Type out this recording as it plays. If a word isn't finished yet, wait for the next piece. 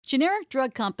Generic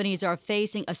drug companies are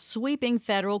facing a sweeping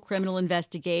federal criminal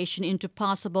investigation into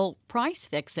possible price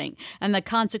fixing, and the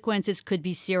consequences could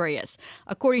be serious.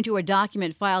 According to a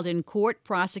document filed in court,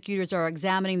 prosecutors are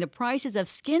examining the prices of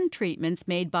skin treatments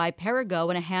made by Perrigo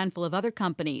and a handful of other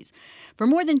companies. For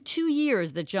more than 2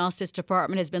 years, the Justice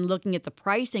Department has been looking at the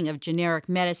pricing of generic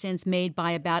medicines made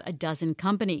by about a dozen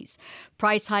companies.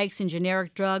 Price hikes in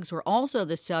generic drugs were also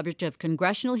the subject of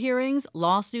congressional hearings,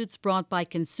 lawsuits brought by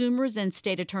consumers and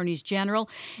state attorneys general,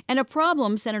 and a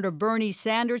problem Senator Bernie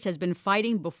Sanders has been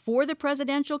fighting before the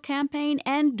presidential campaign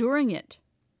and during it.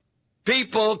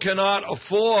 People cannot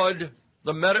afford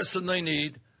the medicine they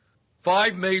need.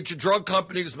 5 major drug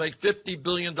companies make $50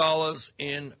 billion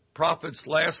in profits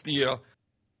last year.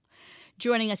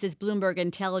 Joining us is Bloomberg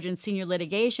Intelligence senior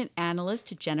litigation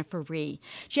analyst Jennifer Rhee.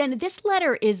 Jen, this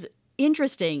letter is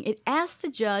interesting. It asked the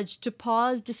judge to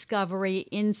pause discovery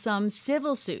in some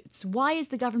civil suits. Why is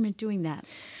the government doing that?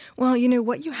 Well,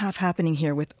 what you have happening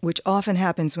here, which often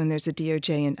happens when there's a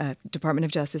DOJ and Department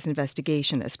of Justice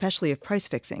investigation, especially of price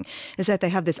fixing, is that they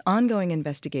have this ongoing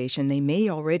investigation. They may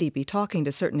already be talking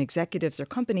to certain executives or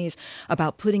companies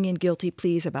about putting in guilty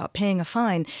pleas, about paying a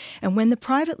fine. And when the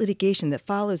private litigation that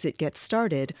follows it gets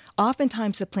started,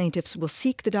 oftentimes the plaintiffs will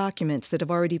seek the documents that have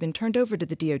already been turned over to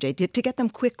the DOJ to get them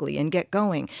quickly and get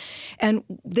going. And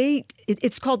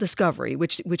it's called discovery,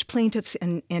 which plaintiffs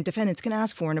and defendants can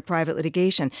ask for in a private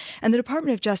litigation. And the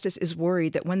Department of Justice is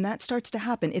worried that when that starts to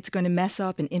happen, it's going to mess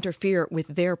up and interfere with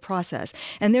their process.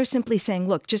 And they're simply saying,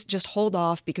 look, just hold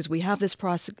off because we have this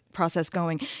process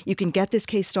going. You can get this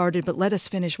case started, but let us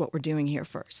finish what we're doing here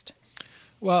first.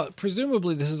 Well,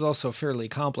 presumably this is also fairly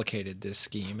complicated, this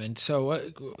scheme. And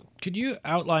so could you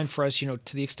outline for us,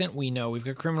 to the extent we know, we've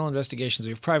got criminal investigations,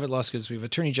 we have private lawsuits, we have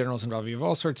attorney generals involved, we have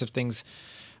all sorts of things,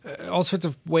 all sorts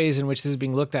of ways in which this is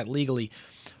being looked at legally.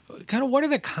 Kind of what are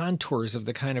the contours of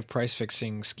the kind of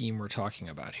price-fixing scheme we're talking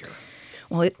about here?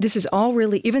 Well, this is all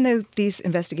really, even though these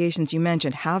investigations you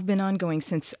mentioned have been ongoing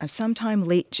since sometime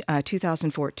late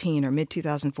 2014 or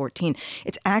mid-2014,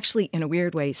 it's actually, in a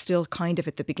weird way, still kind of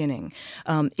at the beginning.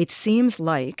 It seems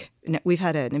like we've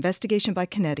had an investigation by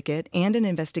Connecticut and an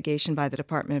investigation by the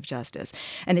Department of Justice.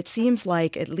 And it seems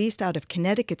like, at least out of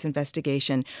Connecticut's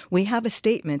investigation, we have a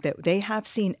statement that they have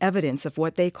seen evidence of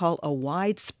what they call a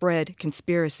widespread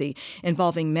conspiracy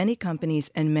involving many companies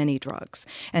and many drugs.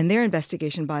 And their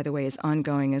investigation, by the way, is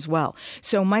ongoing as well.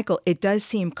 So, Michael, it does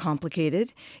seem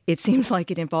complicated. It seems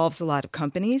like it involves a lot of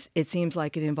companies. It seems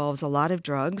like it involves a lot of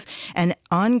drugs. And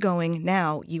ongoing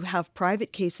now, you have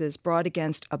private cases brought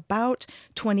against about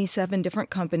 27 different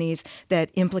companies that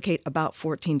implicate about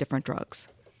 14 different drugs.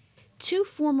 2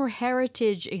 former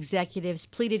Heritage executives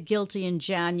pleaded guilty in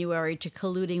January to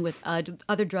colluding with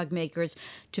other drug makers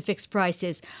to fix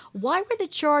prices. Why were the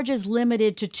charges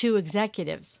limited to 2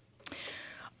 executives?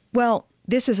 Well,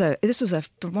 this was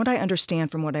from what I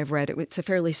understand, from what I've read, it's a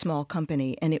fairly small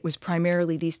company, and it was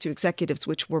primarily these 2 executives,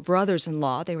 which were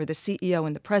brothers-in-law. They were the CEO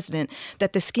and the president.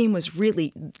 That the scheme was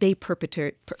really, they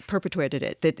perpetuated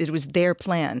it. That it was their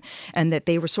plan, and that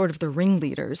they were sort of the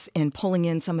ringleaders in pulling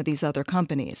in some of these other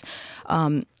companies.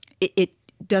 It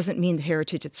doesn't mean the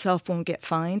Heritage itself won't get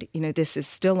fined. This is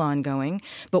still ongoing.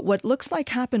 But what looks like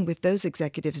happened with those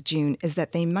executives, June, is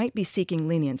that they might be seeking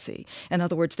leniency. In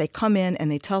other words, they come in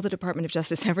and they tell the Department of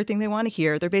Justice everything they want to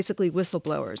hear. They're basically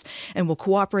whistleblowers, and we'll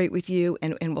cooperate with you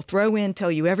and we'll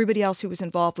tell you everybody else who was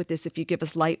involved with this if you give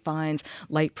us light fines,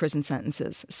 light prison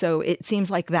sentences. So it seems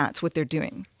like that's what they're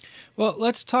doing. Well,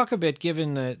 let's talk a bit,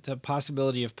 given the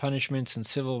possibility of punishments and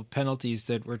civil penalties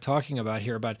that we're talking about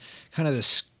here, about kind of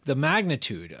the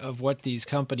magnitude of what these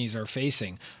companies are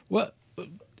facing. What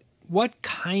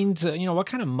kind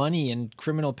of money and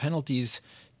criminal penalties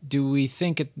do we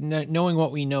think, knowing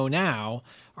what we know now,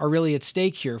 are really at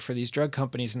stake here for these drug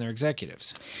companies and their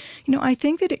executives? I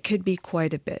think that it could be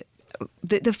quite a bit.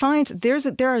 The fines, there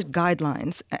are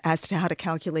guidelines as to how to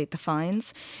calculate the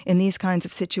fines in these kinds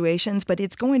of situations, but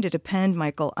it's going to depend,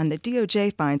 Michael, on the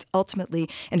DOJ fines ultimately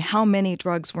and how many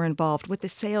drugs were involved, what the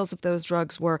sales of those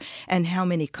drugs were, and how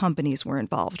many companies were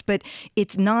involved. But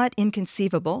it's not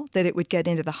inconceivable that it would get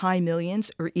into the high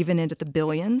millions or even into the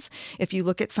billions. If you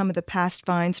look at some of the past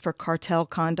fines for cartel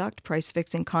conduct,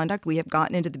 price-fixing conduct, we have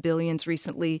gotten into the billions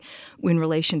recently in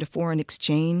relation to foreign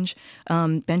exchange,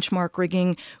 benchmark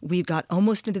rigging. We you got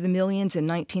almost into the millions in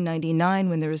 1999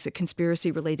 when there was a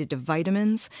conspiracy related to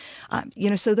vitamins.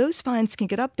 So those fines can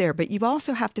get up there. But you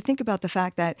also have to think about the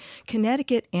fact that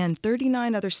Connecticut and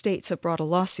 39 other states have brought a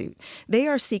lawsuit. They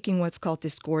are seeking what's called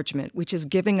disgorgement, which is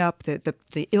giving up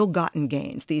the ill-gotten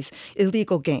gains, these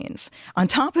illegal gains. On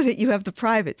top of it, you have the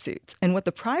private suits. And what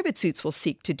the private suits will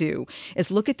seek to do is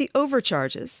look at the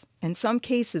overcharges. In some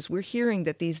cases, we're hearing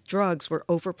that these drugs were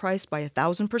overpriced by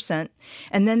 1,000%,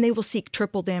 and then they will seek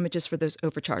triple damages for those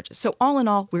overcharges. So all in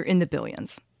all, we're in the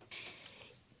billions.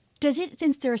 Does it,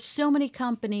 since there are so many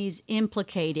companies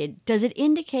implicated, does it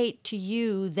indicate to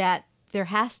you that there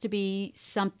has to be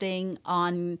something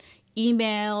on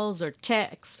emails or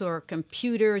texts or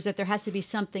computers, that there has to be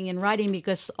something in writing,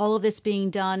 because all of this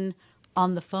being done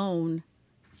on the phone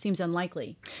seems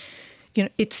unlikely?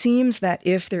 It seems that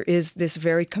if there is this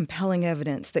very compelling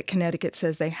evidence that Connecticut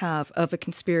says they have of a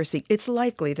conspiracy, it's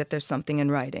likely that there's something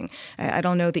in writing. I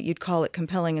don't know that you'd call it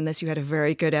compelling unless you had a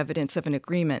very good evidence of an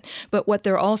agreement. But what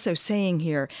they're also saying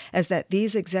here is that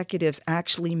these executives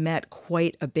actually met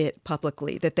quite a bit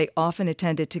publicly, that they often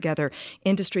attended together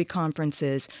industry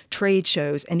conferences, trade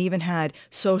shows, and even had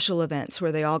social events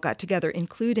where they all got together,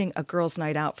 including a girls'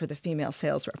 night out for the female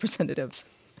sales representatives.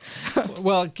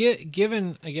 Well,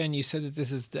 given, again, you said that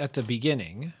this is at the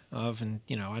beginning of, and,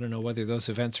 I don't know whether those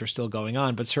events are still going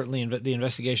on, but certainly the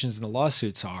investigations and the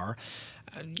lawsuits are.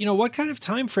 What kind of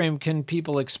time frame can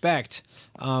people expect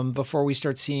before we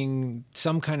start seeing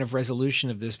some kind of resolution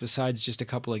of this besides just a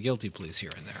couple of guilty pleas here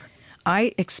and there?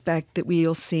 I expect that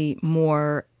we'll see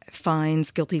more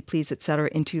fines, guilty pleas, et cetera,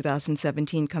 in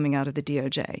 2017 coming out of the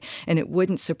DOJ. And it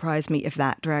wouldn't surprise me if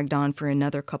that dragged on for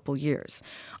another couple years.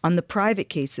 On the private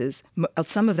cases,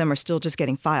 some of them are still just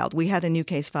getting filed. We had a new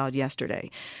case filed yesterday.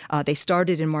 They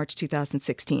started in March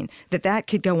 2016. That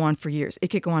could go on for years. It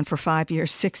could go on for 5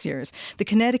 years, 6 years. The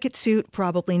Connecticut suit,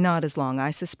 probably not as long.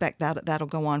 I suspect that'll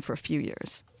go on for a few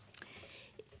years.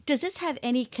 Does this have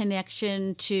any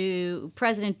connection to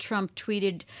President Trump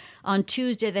tweeted on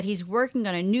Tuesday that he's working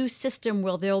on a new system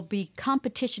where there'll be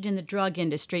competition in the drug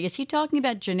industry? Is he talking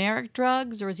about generic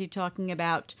drugs, or is he talking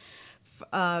about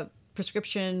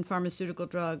prescription pharmaceutical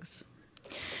drugs?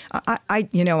 I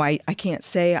can't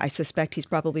say. I suspect he's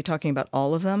probably talking about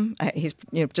all of them. He's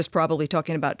just probably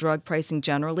talking about drug pricing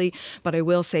generally. But I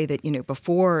will say that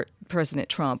before President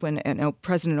Trump, when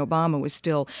President Obama was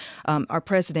still our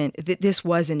president, this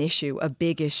was an issue, a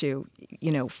big issue,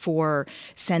 for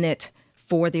Senate,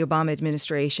 for the Obama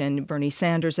administration. Bernie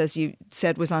Sanders, as you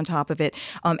said, was on top of it.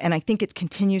 And I think it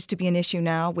continues to be an issue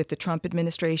now with the Trump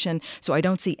administration. So I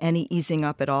don't see any easing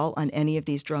up at all on any of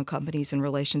these drug companies in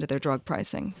relation to their drug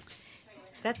pricing.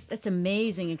 That's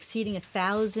amazing, exceeding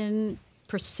 1,000%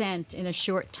 in a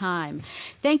short time.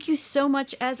 Thank you so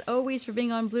much, as always, for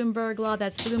being on Bloomberg Law.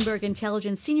 That's Bloomberg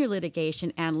Intelligence Senior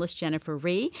Litigation Analyst Jennifer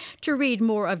Rhee. To read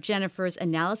more of Jennifer's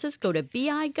analysis, go to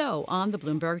BI Go on the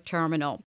Bloomberg Terminal.